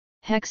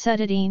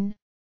Hexetidine,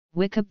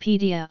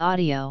 Wikipedia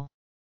audio.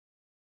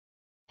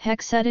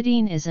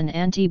 Hexetidine is an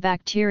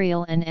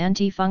antibacterial and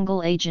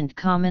antifungal agent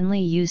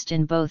commonly used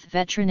in both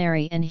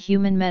veterinary and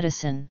human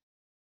medicine.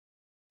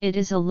 It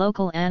is a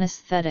local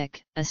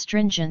anesthetic,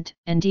 astringent,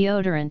 and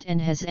deodorant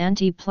and has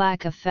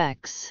anti-plaque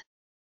effects.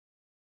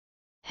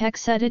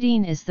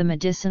 Hexetidine is the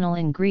medicinal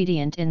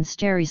ingredient in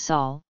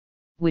Stericycle,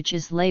 which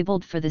is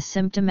labeled for the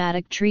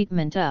symptomatic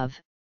treatment of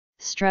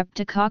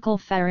streptococcal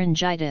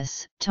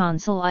pharyngitis,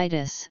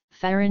 tonsillitis,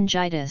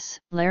 pharyngitis,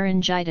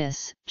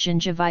 laryngitis,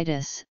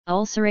 gingivitis,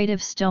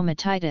 ulcerative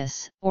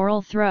stomatitis,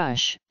 oral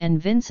thrush,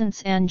 and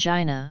Vincent's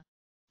angina,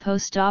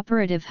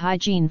 postoperative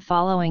hygiene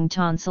following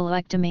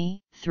tonsillectomy,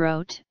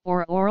 throat,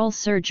 or oral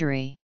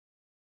surgery.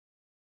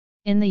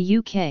 In the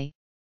UK,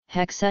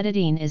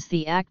 hexetidine is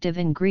the active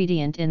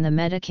ingredient in the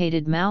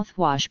medicated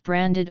mouthwash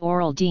branded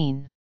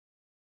Oral-Deen.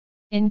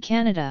 In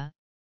Canada,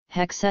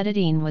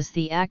 hexetidine was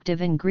the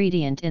active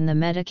ingredient in the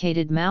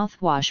medicated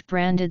mouthwash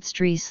branded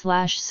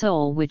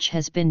Stree/Sol, which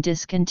has been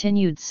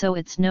discontinued, so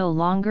it's no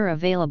longer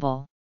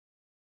available.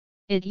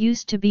 It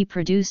used to be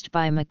produced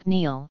by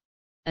McNeil,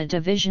 a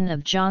division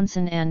of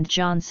Johnson &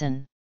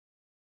 Johnson.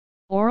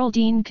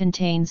 Oral-Deen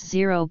contains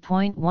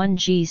 0.1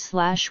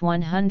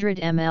 g/100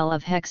 ml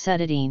of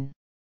hexetidine.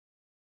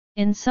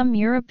 In some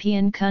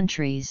European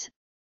countries,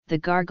 the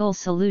gargle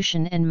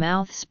solution and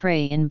mouth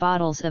spray in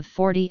bottles of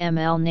 40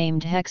 ml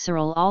named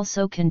Hexerol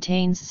also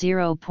contains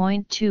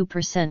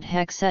 0.2%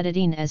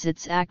 hexetidine as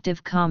its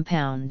active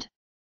compound.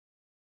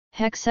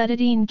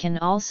 Hexetidine can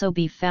also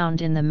be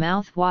found in the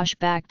mouthwash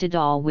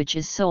Bactidol, which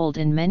is sold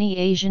in many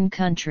Asian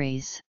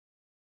countries.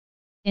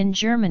 In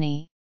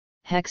Germany,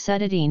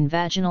 hexetidine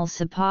vaginal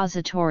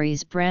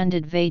suppositories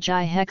branded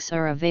Vagi-Hex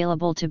are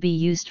available to be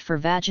used for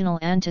vaginal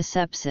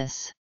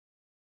antisepsis.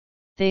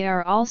 They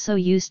are also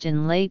used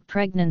in late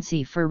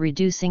pregnancy for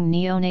reducing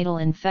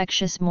neonatal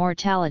infectious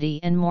mortality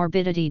and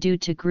morbidity due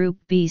to Group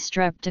B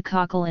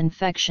streptococcal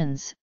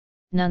infections.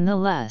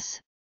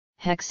 Nonetheless,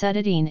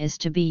 hexetidine is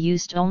to be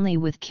used only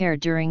with care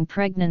during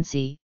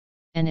pregnancy,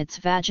 and its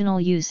vaginal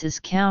use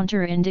is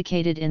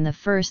counterindicated in the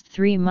first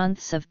 3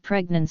 months of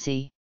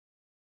pregnancy.